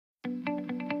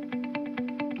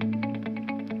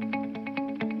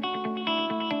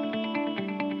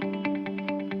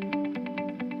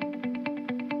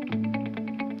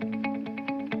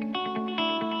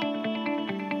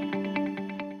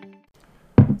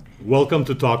Welcome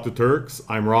to Talk to Turks.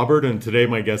 I'm Robert, and today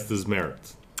my guest is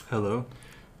Merit. Hello,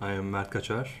 I am Mert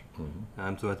Kaçar.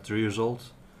 I'm 23 years old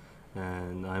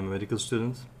and I'm a medical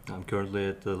student. I'm currently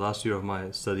at the last year of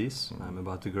my studies. I'm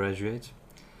about to graduate.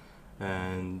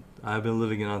 And I've been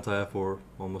living in Antalya for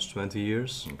almost 20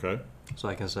 years. Okay. So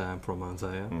I can say I'm from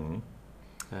Antalya.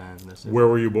 And that's it. Where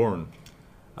were you born?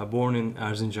 I'm born in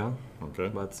Erzincan, Okay.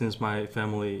 but since my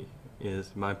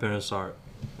parents are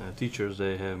teachers,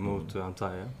 they have moved to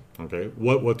Antalya. Okay.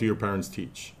 What do your parents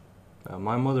teach?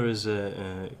 My mother is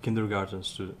a kindergarten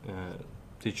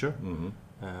teacher.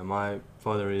 My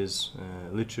father is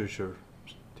a literature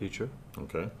teacher.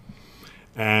 Okay.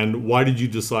 And why did you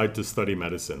decide to study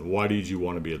medicine? Why did you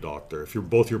want to be a doctor? If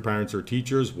both your parents are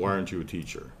teachers, why aren't you a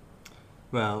teacher?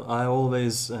 Well, I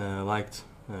always liked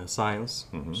science,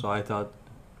 so I thought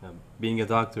being a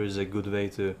doctor is a good way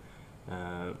to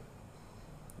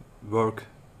work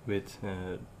with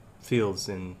fields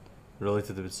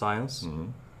related with science.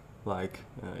 Like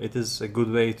it is a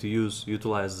good way to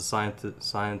utilize the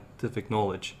scientific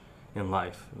knowledge in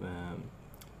life,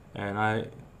 and I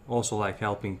also like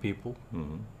helping people.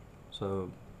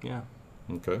 So yeah.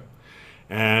 Okay.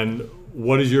 And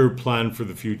what is your plan for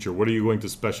the future? What are you going to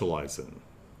specialize in?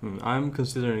 I'm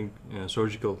considering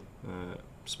surgical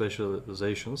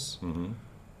specializations,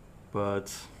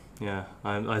 but yeah,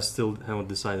 I still haven't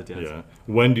decided yet. Yeah.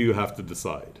 When do you have to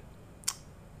decide?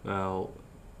 Well,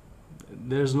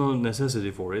 there's no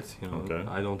necessity for it. Okay.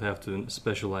 I don't have to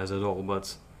specialize at all,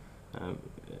 but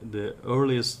the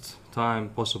earliest time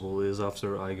possible is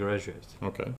after I graduate.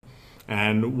 Okay.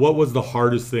 And what was the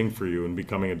hardest thing for you in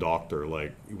becoming a doctor?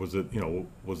 Like, was it,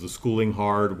 was the schooling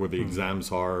hard? Were the exams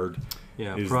hard?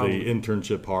 Yeah, Is probably. the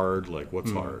internship hard? Like,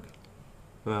 what's hard?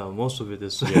 Well, most of it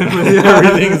is.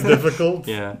 Everything's difficult?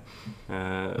 Yeah.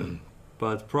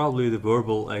 But probably the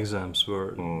verbal exams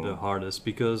were the hardest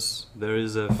because there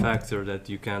is a factor that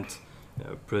you can't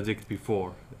predict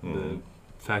before. The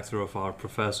factor of our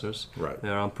professors. Right. They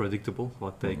are unpredictable,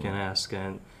 what they can ask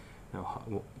and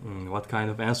what kind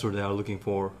of answer they are looking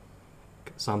for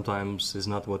sometimes is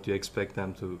not what you expect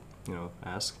them to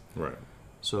ask. Right.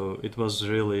 So it was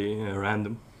really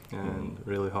random and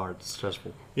really hard,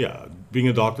 stressful. Yeah, being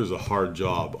a doctor is a hard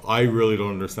job. I really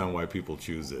don't understand why people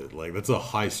choose it. Like, that's a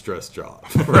high stress job,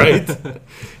 right?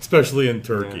 Especially in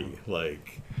Turkey.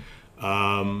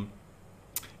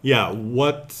 Yeah.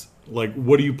 Like,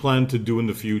 what do you plan to do in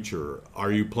the future?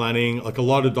 Are you planning, like, a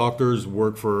lot of doctors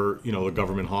work for, the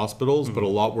government hospitals, but a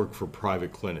lot work for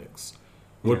private clinics.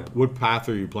 What path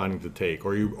are you planning to take?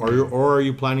 Or are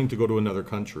you planning to go to another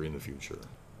country in the future?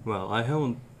 Well, I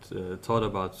haven't thought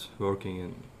about working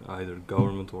in either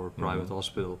government or private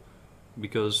hospital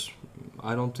because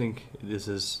I don't think this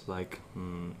is like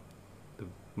the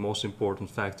most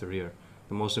important factor here.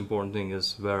 The most important thing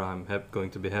is where I'm going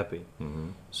to be happy.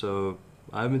 So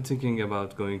I've been thinking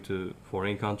about going to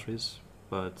foreign countries,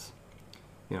 but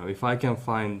if I can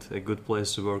find a good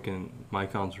place to work in my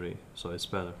country, so it's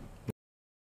better.